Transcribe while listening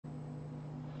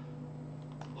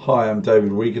Hi, I'm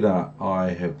David Weegenaar. I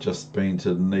have just been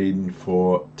to Dunedin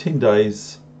for 10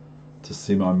 days to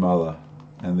see my mother,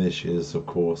 and there she is, of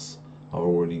course. I've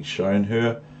already shown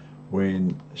her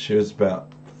when she was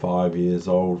about 5 years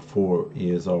old, 4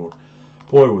 years old.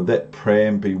 Boy, would that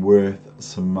pram be worth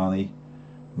some money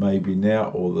maybe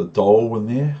now, or the doll in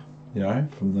there, you know,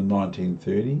 from the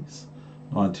 1930s,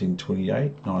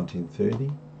 1928,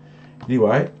 1930.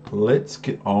 Anyway, let's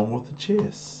get on with the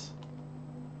chess.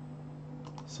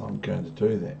 So I'm going to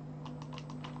do that.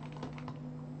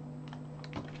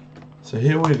 So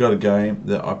here we've got a game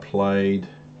that I played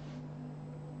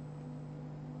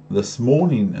this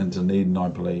morning in Dunedin, I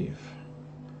believe.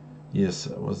 Yes,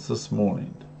 it was this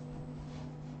morning.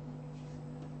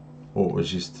 Or it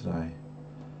was yesterday.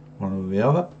 One or the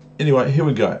other. Anyway, here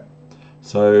we go.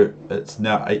 So it's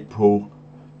now April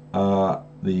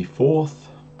the 4th.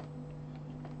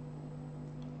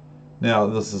 Now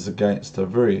this is against a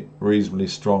very reasonably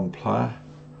strong player.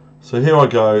 So here I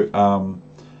go,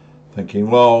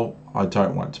 thinking, well, I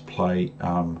don't want to play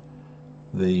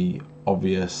the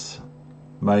obvious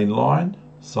main line,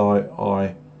 so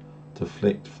I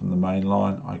deflect from the main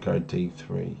line. I go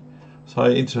d3. So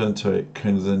I enter into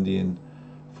King's Indian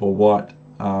for white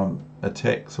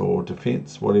attacks or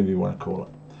defense, whatever you want to call it.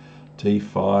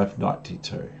 d5, knight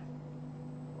d2.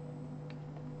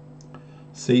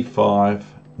 c5,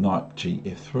 knight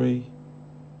gf3.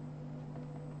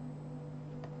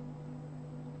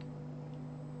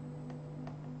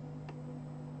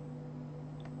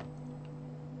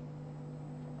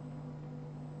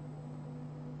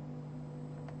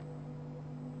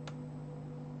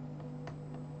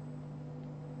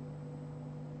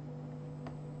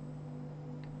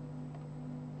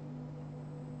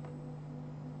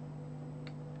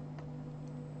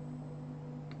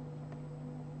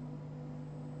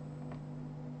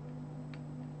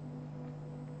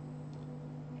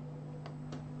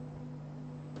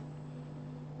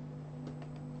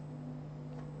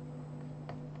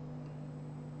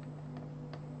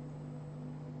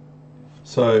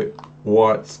 So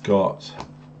white's got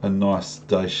a nice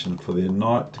station for their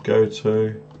knight to go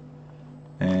to,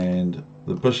 and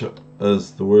the bishop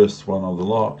is the worst one of the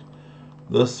lot.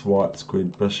 This white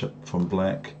squared bishop from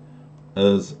black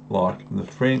is like in the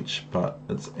French, but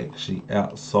it's actually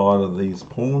outside of these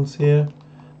pawns here,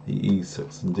 the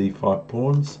e6 and d5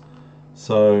 pawns,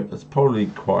 so it's probably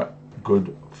quite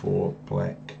good for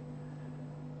black.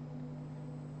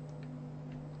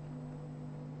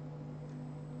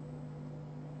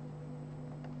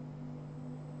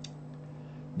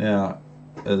 Now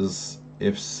is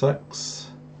f6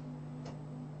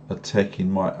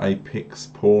 attacking my apex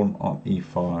pawn on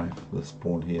e5, this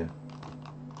pawn here.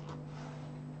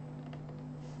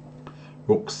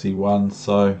 Rook c1,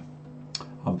 so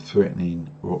I'm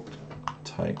threatening rook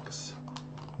takes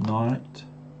knight.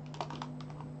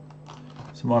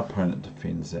 So my opponent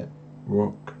defends that.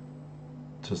 Rook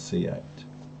to c8.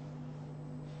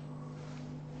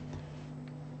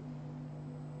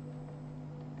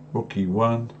 Rook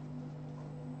e1.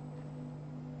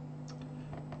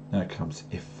 Now comes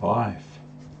f5.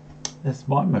 That's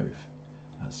my move.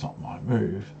 That's not my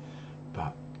move,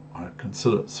 but I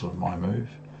consider it sort of my move.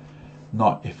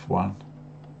 Knight f1,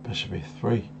 bishop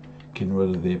f3, getting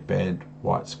rid of their bad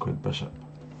white squared bishop.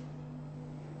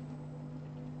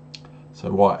 So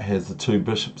white has the two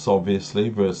bishops obviously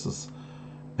versus,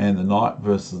 and the knight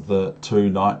versus the two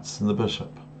knights and the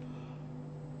bishop.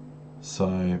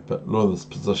 So, but look at this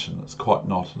position, it's quite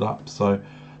knotted up, so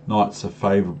knights are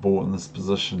favourable in this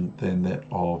position than that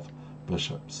of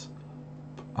bishops,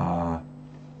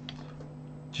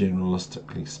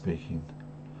 generalistically speaking.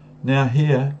 Now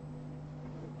here,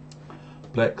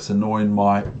 black's annoying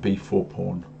my b4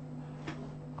 pawn.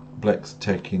 Black's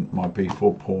attacking my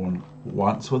b4 pawn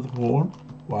once with the pawn,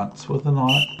 once with the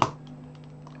knight,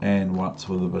 and once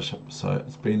with the bishop. So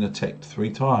it's been attacked 3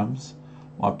 times,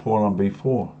 my pawn on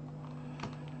b4.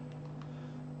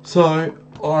 So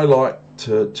I like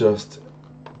to just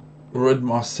rid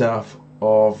myself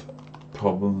of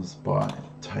problems by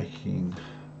taking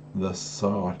this,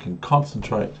 so I can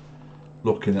concentrate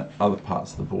looking at other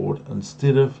parts of the board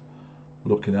instead of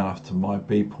looking after my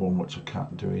b pawn, which I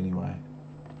can't do anyway.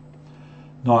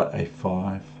 Knight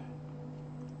a5.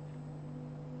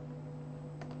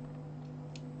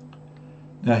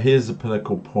 Now here's the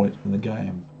pinnacle point in the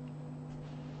game.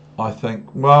 I think,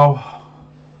 well,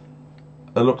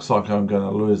 it looks like I'm going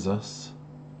to lose this.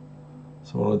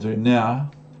 So what I do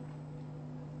now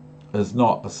is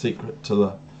not a secret to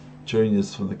the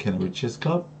juniors from the Canterbury Chess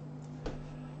Club,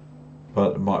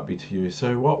 but it might be to you.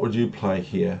 So what would you play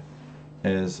here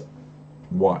as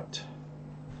white?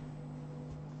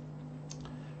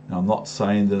 Now, I'm not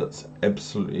saying that it's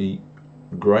absolutely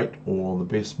great or the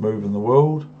best move in the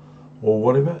world or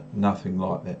whatever, nothing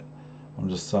like that. I'm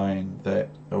just saying that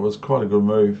it was quite a good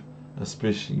move,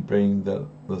 especially being that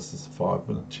this is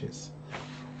 5-minute chess.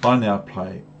 I now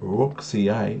play rook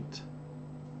c8,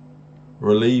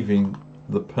 relieving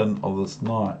the pin of this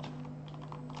knight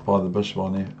by the bishop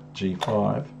on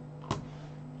g5.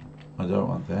 I don't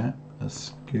want that,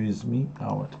 excuse me,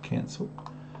 I want to cancel,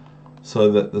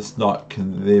 so that this knight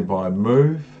can thereby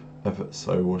move if it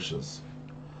so wishes.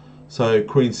 So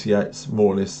queen c8 is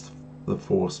more or less the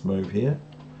forced move here,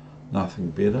 nothing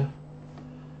better.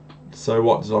 So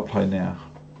what did I play now?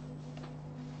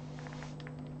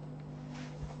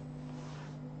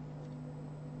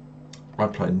 I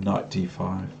played knight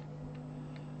d5,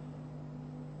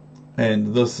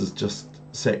 and this is just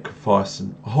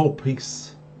sacrificing a whole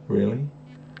piece really.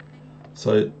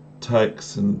 So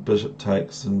takes and bishop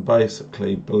takes, and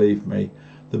basically, believe me,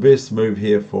 the best move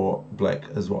here for black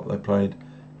is what they played,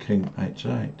 king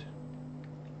h8.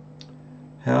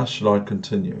 How should I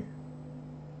continue?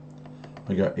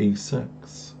 I go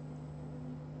e6,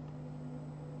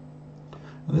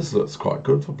 and this looks quite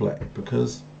good for black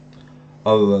because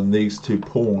other than these two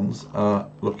pawns are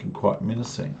looking quite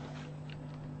menacing.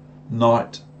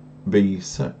 Knight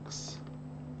b6.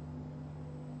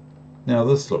 Now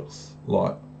this looks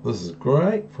like this is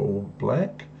great for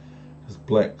black, because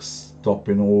black's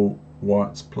stopping all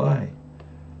white's play,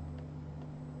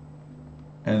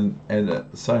 and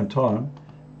at the same time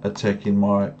attacking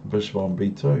my bishop on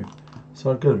b2.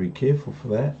 So I've got to be careful for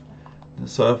that.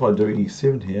 So if I do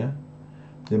e7 here,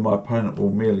 then my opponent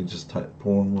will merely just take the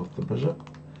pawn with the bishop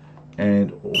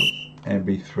and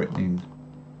be threatening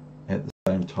at the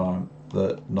same time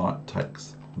the knight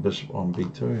takes bishop on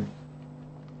b2.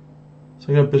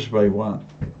 So I go bishop a1,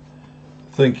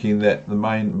 thinking that the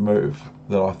main move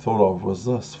that I thought of was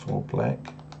this for black.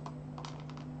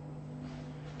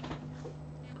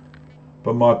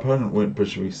 But my opponent went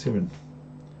bishop e7.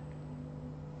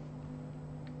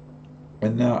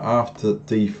 And now after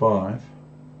d5,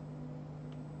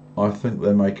 I think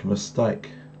they make a mistake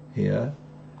here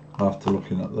after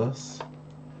looking at this.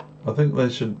 I think they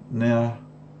should now,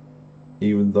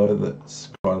 even though that's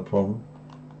quite a problem,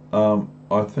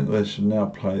 I think they should now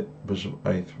play bishop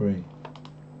a3.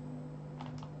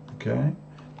 Okay,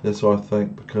 that's what I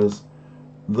think, because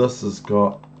this has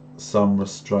got some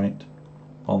restraint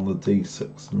on the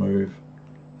d6 move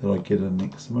that I get a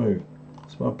next move.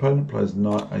 So my opponent plays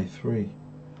knight a3,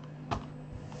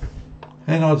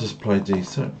 and I'll just play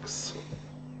d6.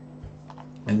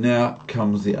 And now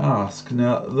comes the ask.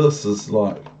 Now this is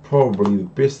like probably the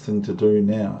best thing to do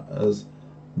now is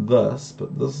this,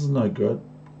 but this is no good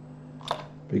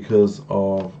because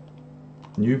of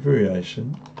new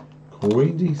variation,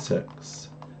 queen d6.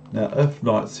 Now if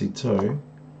knight c2,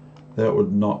 that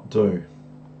would not do.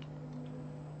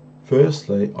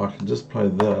 Firstly, I can just play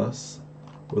this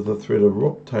with the threat of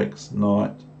rook takes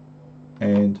knight,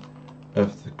 and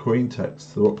if the queen takes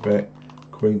the rook back,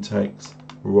 queen takes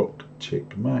rook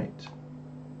checkmate.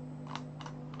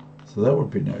 So that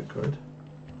would be no good.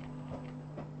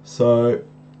 So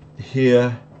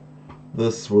here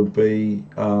this would be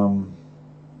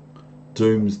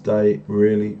doomsday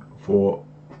really for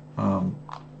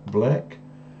black.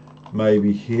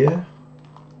 Maybe here,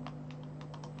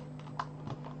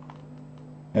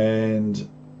 and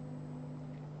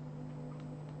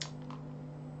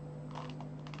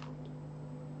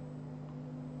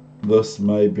this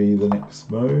may be the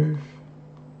next move,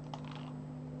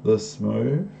 this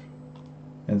move,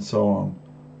 and so on,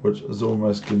 which is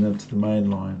almost getting into the main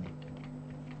line.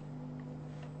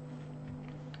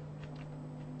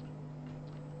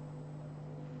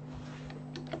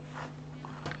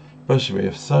 Bishop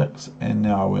f6, and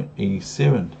now I went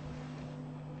e7.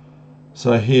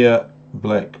 So here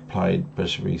black played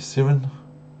bishop e7,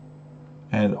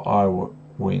 and I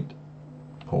went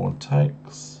pawn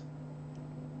takes.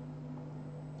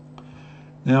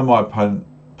 Now my opponent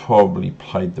probably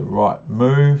played the right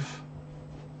move,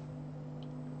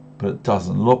 but it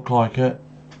doesn't look like it.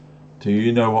 Do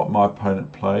you know what my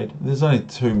opponent played? There's only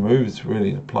two moves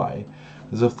really to play,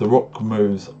 because if the rook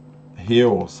moves here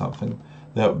or something,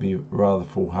 that would be rather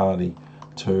foolhardy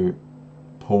to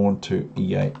pawn to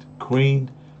e8 queen,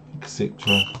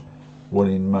 etc.,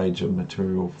 winning major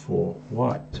material for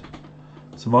white.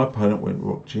 So my opponent went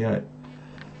rook g8.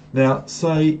 Now,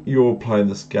 say you're playing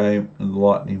this game in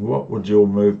lightning, what would your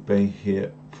move be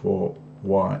here for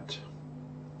white?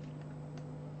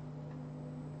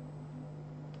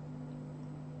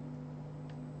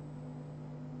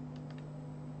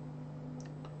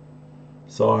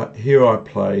 So here I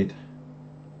played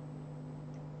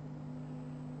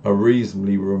a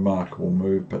reasonably remarkable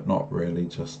move, but not really,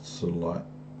 just sort of like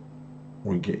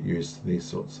we get used to these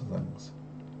sorts of things.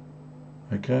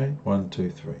 Okay, 1, 2,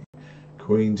 3.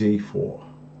 Queen d4.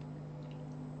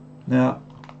 Now,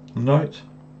 note,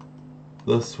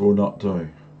 this will not do.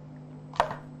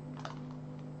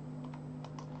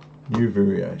 New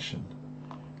variation.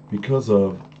 Because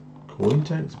of queen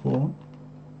takes pawn,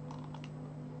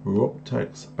 rook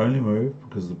takes only move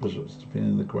because the bishop's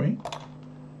defending the queen,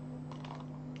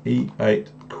 e8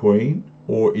 queen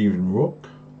or even rook,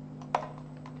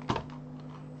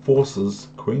 forces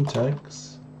queen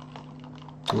takes,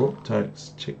 rook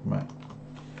takes, checkmate.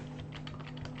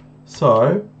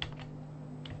 So,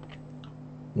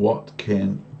 what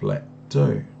can black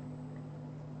do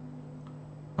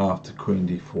after queen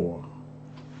d4?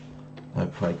 They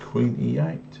play queen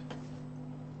e8.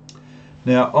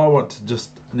 Now I want to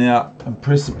just now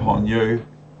impress upon you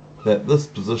that this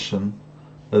position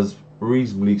is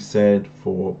reasonably sad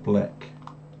for black,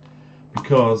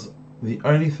 because the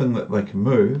only thing that they can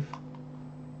move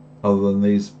other than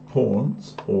these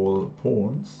pawns, or the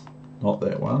pawns, not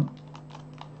that one,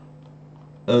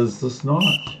 is this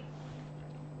knight.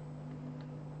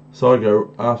 So I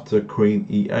go after queen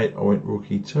e8, I went rook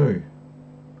e2.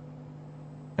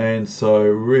 And so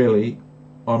really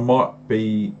I might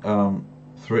be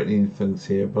threatening things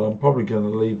here, but I'm probably going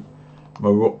to leave my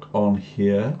rook on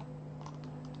here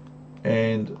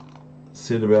and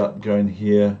set about going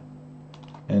here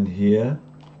and here,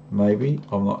 maybe,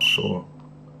 I'm not sure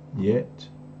yet.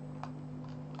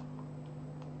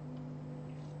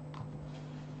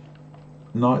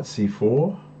 Knight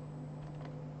c4,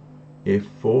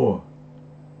 f4,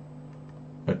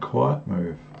 a quiet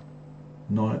move,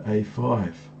 knight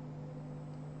a5,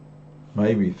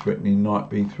 maybe threatening knight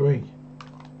b3.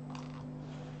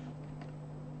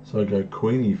 So I go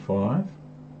queen e5.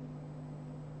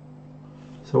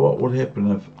 So what would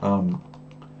happen if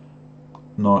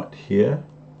knight here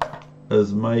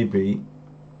is maybe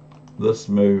this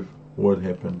move would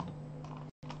happen.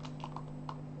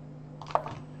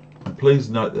 And please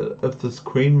note that if this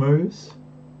queen moves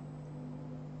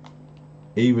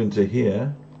even to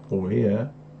here or here,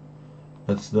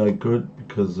 it's no good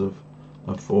because of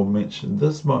aforementioned.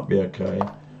 This might be okay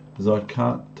because I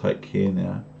can't take here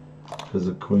now because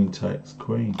the queen takes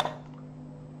queen.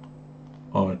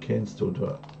 Oh, I can still do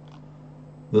it.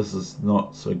 This is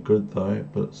not so good though,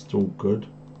 but it's still good.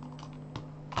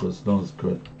 But it's not as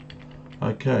good.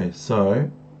 Okay, so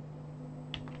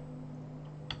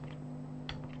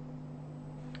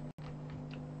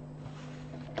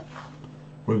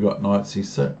we've got knight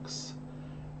c6,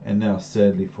 and now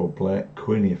sadly for black,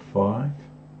 queen f5.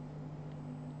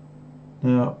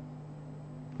 Now,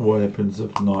 what happens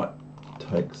if knight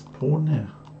takes pawn now?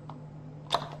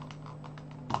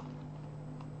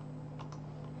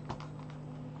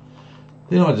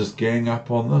 Then I just gang up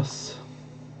on this,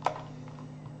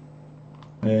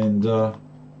 and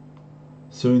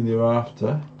soon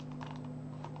thereafter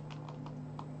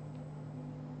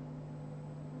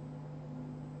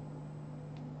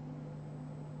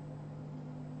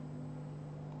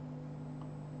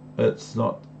it's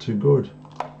not too good.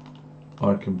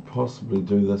 I can possibly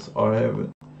do this. I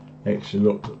haven't actually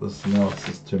looked at this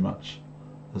analysis too much,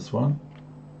 this one,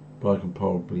 but I can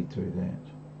probably do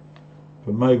that.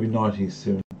 But maybe knight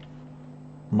e7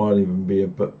 might even be a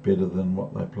bit better than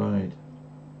what they played.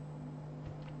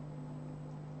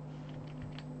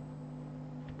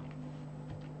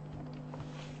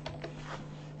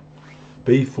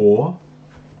 b4.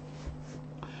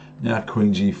 Now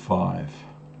queen g5.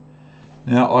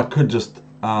 Now I could just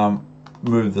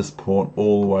move this pawn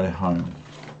all the way home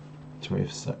to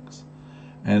f6,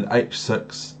 and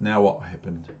h6. Now what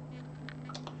happened?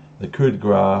 The coup de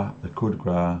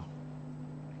grace,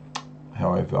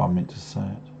 however I meant to say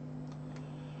it.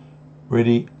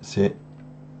 Ready, set,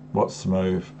 what's the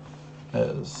move?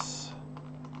 Is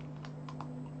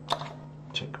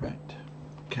checkmate.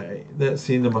 Okay, that's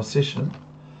the end of my session.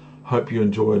 Hope you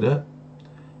enjoyed it,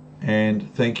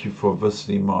 and thank you for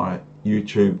visiting my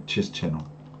YouTube chess channel.